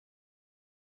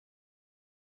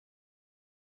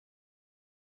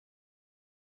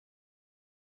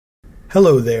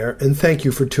Hello there, and thank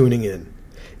you for tuning in.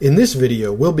 In this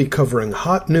video, we'll be covering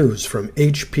hot news from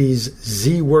HP's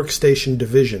Z Workstation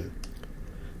division.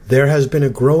 There has been a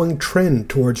growing trend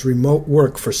towards remote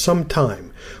work for some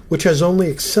time, which has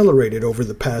only accelerated over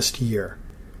the past year.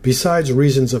 Besides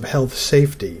reasons of health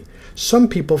safety, some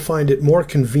people find it more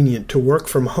convenient to work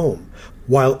from home,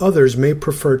 while others may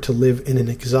prefer to live in an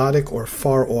exotic or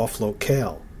far-off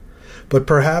locale. But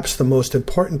perhaps the most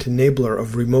important enabler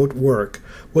of remote work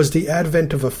was the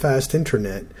advent of a fast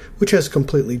internet, which has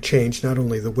completely changed not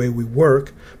only the way we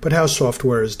work, but how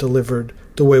software is delivered,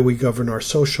 the way we govern our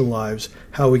social lives,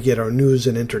 how we get our news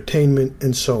and entertainment,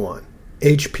 and so on.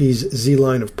 HP's Z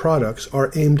line of products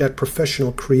are aimed at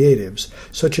professional creatives,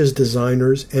 such as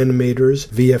designers, animators,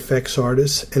 VFX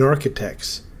artists, and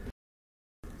architects.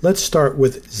 Let's start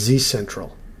with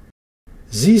ZCentral.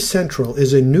 ZCentral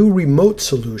is a new remote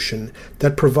solution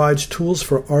that provides tools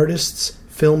for artists,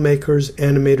 filmmakers,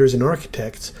 animators, and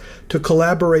architects to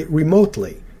collaborate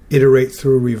remotely, iterate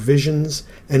through revisions,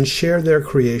 and share their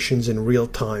creations in real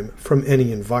time from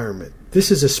any environment.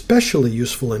 This is especially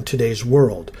useful in today's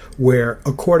world, where,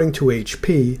 according to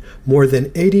HP, more than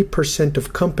 80%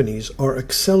 of companies are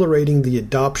accelerating the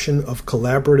adoption of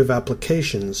collaborative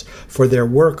applications for their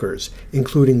workers,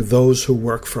 including those who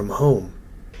work from home.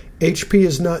 HP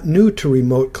is not new to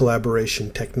remote collaboration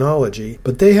technology,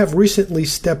 but they have recently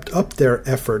stepped up their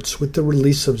efforts with the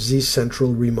release of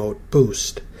ZCentral Remote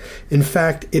Boost. In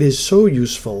fact, it is so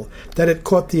useful that it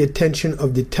caught the attention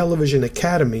of the Television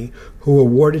Academy, who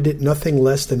awarded it nothing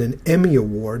less than an Emmy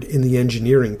Award in the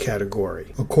engineering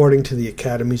category. According to the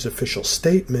Academy's official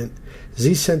statement,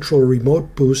 ZCentral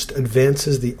Remote Boost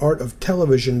advances the art of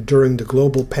television during the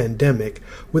global pandemic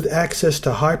with access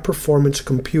to high-performance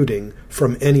computing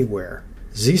from anywhere.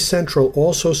 ZCentral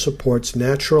also supports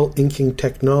natural inking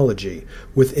technology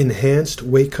with enhanced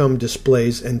Wacom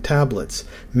displays and tablets,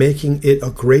 making it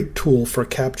a great tool for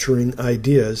capturing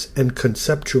ideas and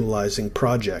conceptualizing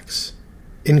projects.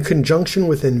 In conjunction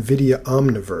with NVIDIA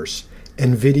Omniverse,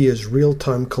 NVIDIA's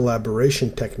real-time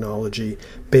collaboration technology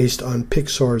based on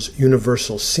Pixar's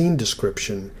Universal Scene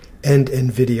Description, and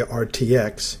NVIDIA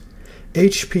RTX,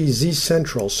 HP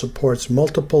ZCentral supports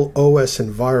multiple OS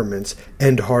environments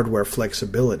and hardware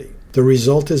flexibility. The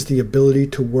result is the ability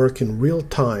to work in real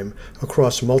time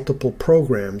across multiple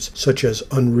programs such as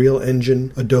Unreal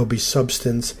Engine, Adobe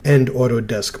Substance, and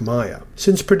Autodesk Maya.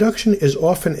 Since production is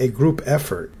often a group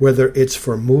effort, whether it's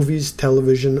for movies,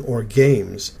 television, or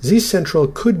games,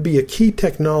 ZCentral could be a key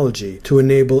technology to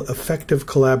enable effective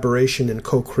collaboration and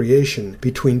co-creation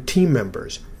between team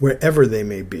members, wherever they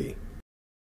may be.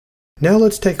 Now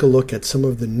let's take a look at some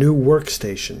of the new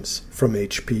workstations from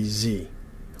HP Z.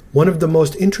 One of the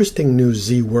most interesting new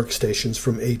Z workstations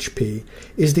from HP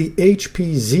is the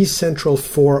HP ZCentral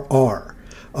 4R,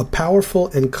 a powerful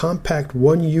and compact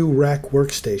 1U rack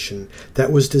workstation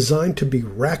that was designed to be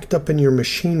racked up in your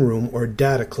machine room or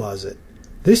data closet.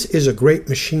 This is a great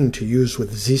machine to use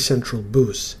with ZCentral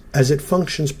Boost, as it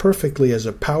functions perfectly as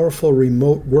a powerful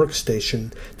remote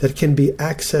workstation that can be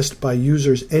accessed by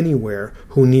users anywhere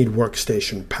who need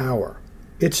workstation power.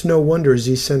 It's no wonder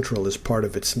ZCentral is part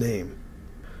of its name.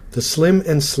 The slim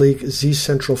and sleek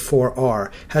ZCentral 4R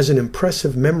has an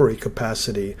impressive memory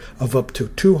capacity of up to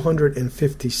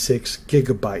 256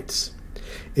 gigabytes.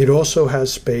 It also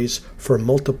has space for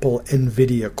multiple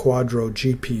NVIDIA Quadro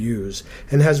GPUs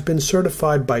and has been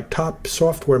certified by top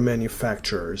software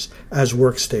manufacturers, as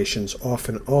workstations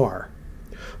often are.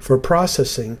 For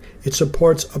processing, it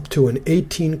supports up to an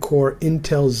 18-core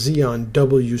Intel Xeon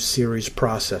W series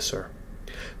processor.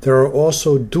 There are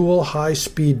also dual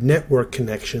high-speed network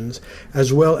connections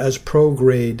as well as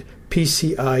pro-grade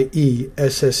PCIe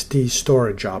SSD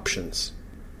storage options.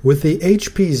 With the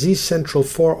HP ZCentral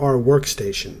 4R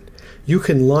workstation, you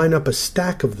can line up a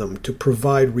stack of them to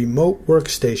provide remote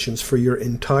workstations for your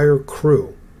entire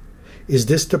crew. Is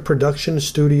this the production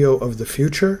studio of the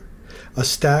future? A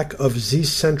stack of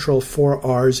ZCentral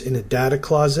 4Rs in a data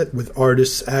closet with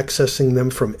artists accessing them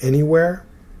from anywhere?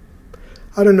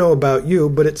 I don't know about you,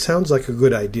 but it sounds like a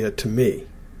good idea to me.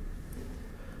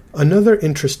 Another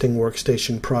interesting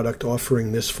workstation product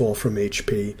offering this fall from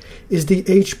HP is the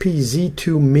HP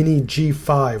Z2 Mini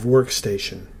G5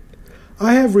 workstation.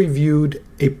 I have reviewed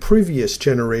a previous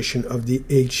generation of the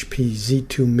HP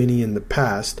Z2 Mini in the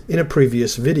past in a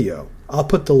previous video. I'll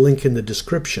put the link in the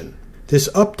description. This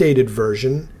updated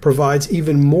version provides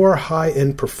even more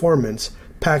high-end performance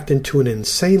packed into an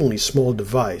insanely small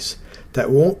device that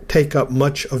won't take up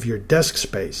much of your desk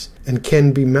space and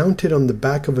can be mounted on the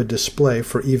back of a display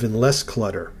for even less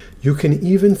clutter. You can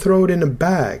even throw it in a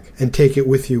bag and take it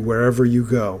with you wherever you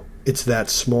go. It's that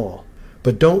small.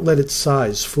 But don't let its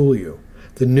size fool you.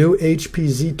 The new HP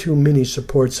Z2 Mini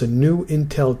supports a new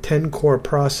Intel 10-core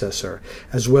processor,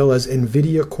 as well as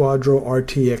NVIDIA Quadro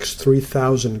RTX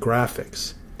 3000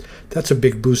 graphics. That's a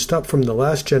big boost up from the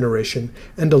last generation,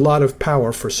 and a lot of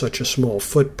power for such a small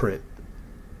footprint.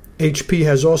 HP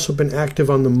has also been active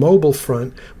on the mobile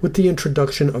front with the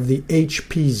introduction of the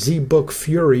HP ZBook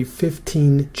Fury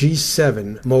 15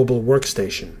 G7 mobile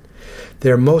workstation,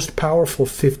 their most powerful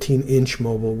 15-inch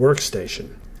mobile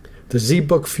workstation. The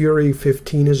ZBook Fury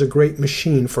 15 is a great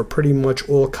machine for pretty much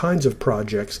all kinds of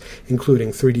projects,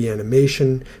 including 3D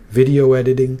animation, video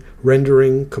editing,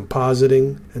 rendering,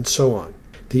 compositing, and so on.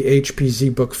 The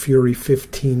HP ZBook Fury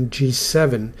 15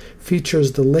 G7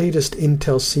 features the latest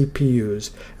Intel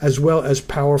CPUs, as well as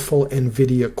powerful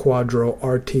NVIDIA Quadro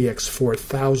RTX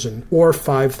 4000 or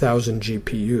 5000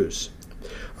 GPUs.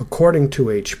 According to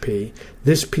HP,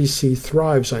 this PC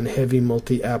thrives on heavy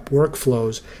multi-app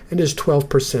workflows and is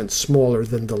 12% smaller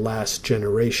than the last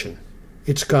generation.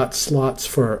 It's got slots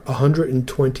for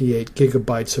 128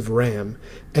 gigabytes of RAM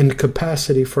and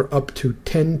capacity for up to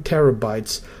 10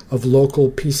 terabytes of local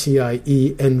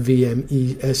PCIe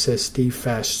NVMe SSD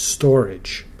fast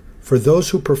storage. For those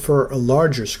who prefer a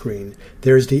larger screen,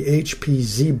 there's the HP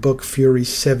ZBook Fury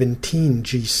 17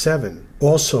 G7,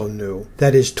 also new,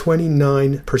 that is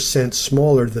 29%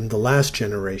 smaller than the last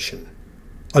generation.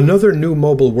 Another new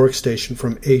mobile workstation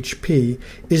from HP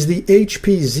is the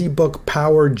HP ZBook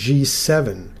Power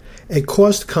G7, a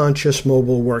cost-conscious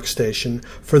mobile workstation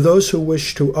for those who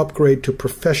wish to upgrade to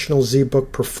professional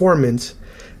ZBook performance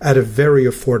at a very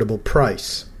affordable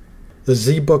price. The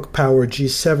ZBook Power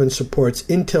G7 supports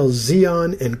Intel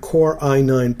Xeon and Core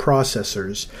i9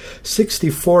 processors,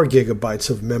 64 gigabytes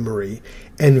of memory,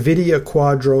 NVIDIA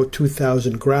Quadro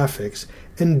 2000 graphics,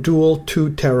 and dual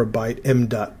 2 terabyte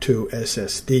M.2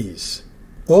 SSDs.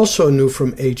 Also new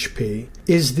from HP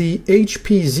is the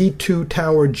HP Z2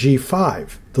 Tower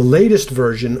G5, the latest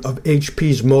version of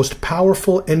HP's most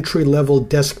powerful entry-level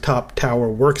desktop tower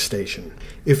workstation.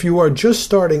 If you are just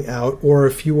starting out, or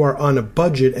if you are on a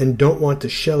budget and don't want to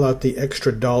shell out the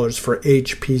extra dollars for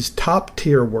HP's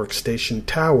top-tier workstation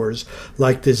towers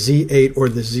like the Z8 or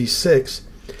the Z6,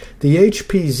 the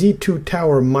HP Z2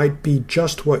 Tower might be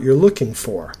just what you're looking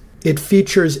for. It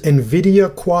features NVIDIA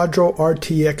Quadro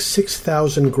RTX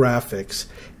 6000 graphics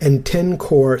and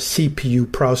 10-core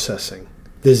CPU processing.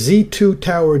 The Z2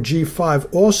 Tower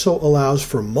G5 also allows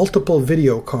for multiple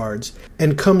video cards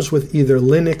and comes with either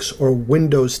Linux or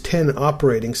Windows 10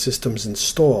 operating systems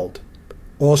installed.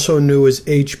 Also new is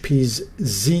HP's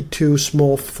Z2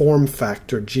 small form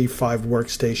factor G5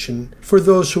 workstation for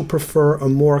those who prefer a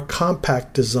more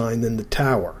compact design than the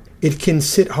Tower. It can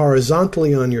sit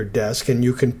horizontally on your desk and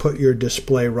you can put your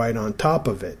display right on top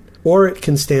of it, or it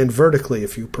can stand vertically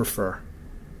if you prefer.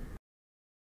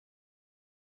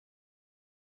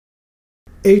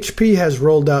 HP has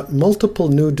rolled out multiple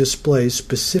new displays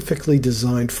specifically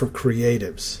designed for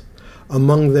creatives.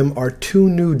 Among them are two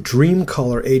new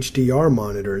DreamColor HDR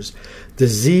monitors, the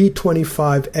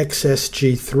Z25xs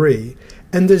G3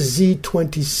 and the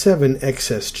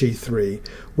Z27xs G3,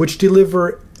 which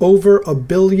deliver over 1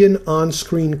 billion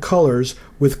on-screen colors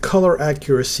with color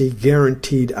accuracy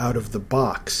guaranteed out of the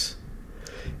box.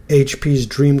 HP's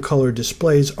DreamColor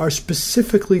displays are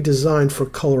specifically designed for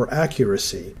color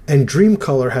accuracy, and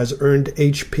DreamColor has earned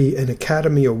HP an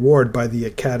Academy Award by the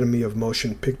Academy of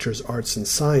Motion Pictures Arts and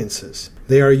Sciences.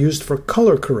 They are used for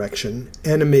color correction,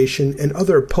 animation, and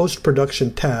other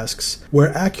post-production tasks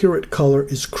where accurate color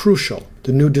is crucial.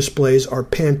 The new displays are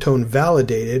Pantone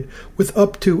validated with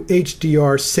up to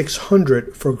HDR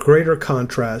 600 for greater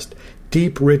contrast,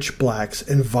 deep rich blacks,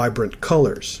 and vibrant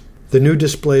colors. The new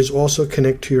displays also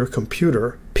connect to your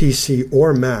computer, PC,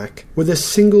 or Mac with a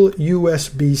single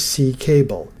USB-C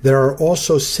cable. There are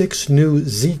also 6 new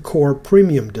Z-Core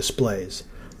premium displays.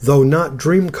 Though not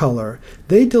DreamColor,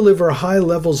 they deliver high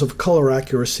levels of color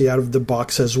accuracy out of the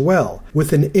box as well,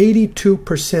 with an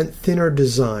 82% thinner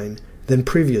design than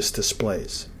previous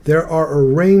displays. There are a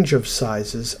range of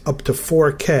sizes up to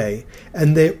 4K,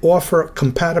 and they offer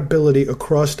compatibility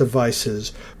across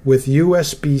devices with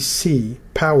USB-C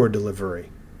power delivery.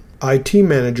 IT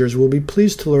managers will be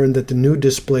pleased to learn that the new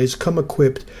displays come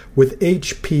equipped with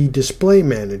HP Display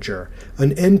Manager,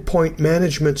 an endpoint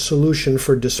management solution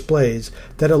for displays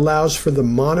that allows for the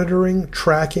monitoring,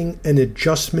 tracking, and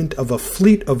adjustment of a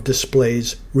fleet of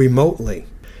displays remotely.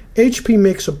 HP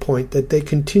makes a point that they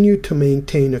continue to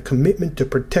maintain a commitment to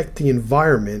protect the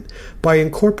environment by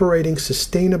incorporating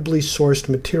sustainably sourced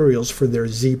materials for their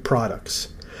Z products.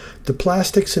 The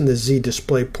plastics in the Z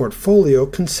Display portfolio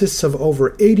consists of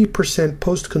over 80%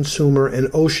 post-consumer and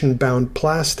ocean-bound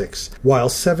plastics, while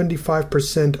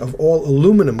 75% of all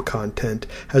aluminum content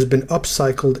has been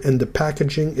upcycled and the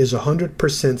packaging is 100%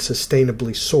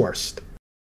 sustainably sourced.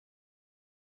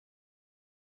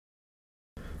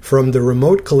 From the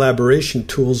remote collaboration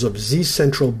tools of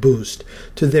ZCentral Boost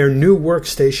to their new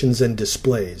workstations and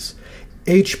displays,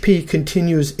 HP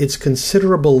continues its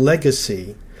considerable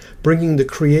legacy, bringing the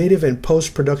creative and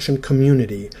post-production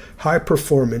community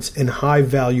high-performance and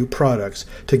high-value products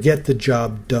to get the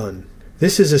job done.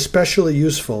 This is especially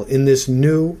useful in this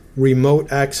new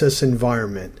remote access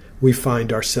environment we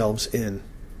find ourselves in.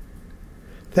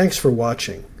 Thanks for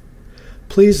watching.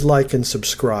 Please like and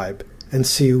subscribe, and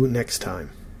see you next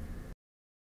time.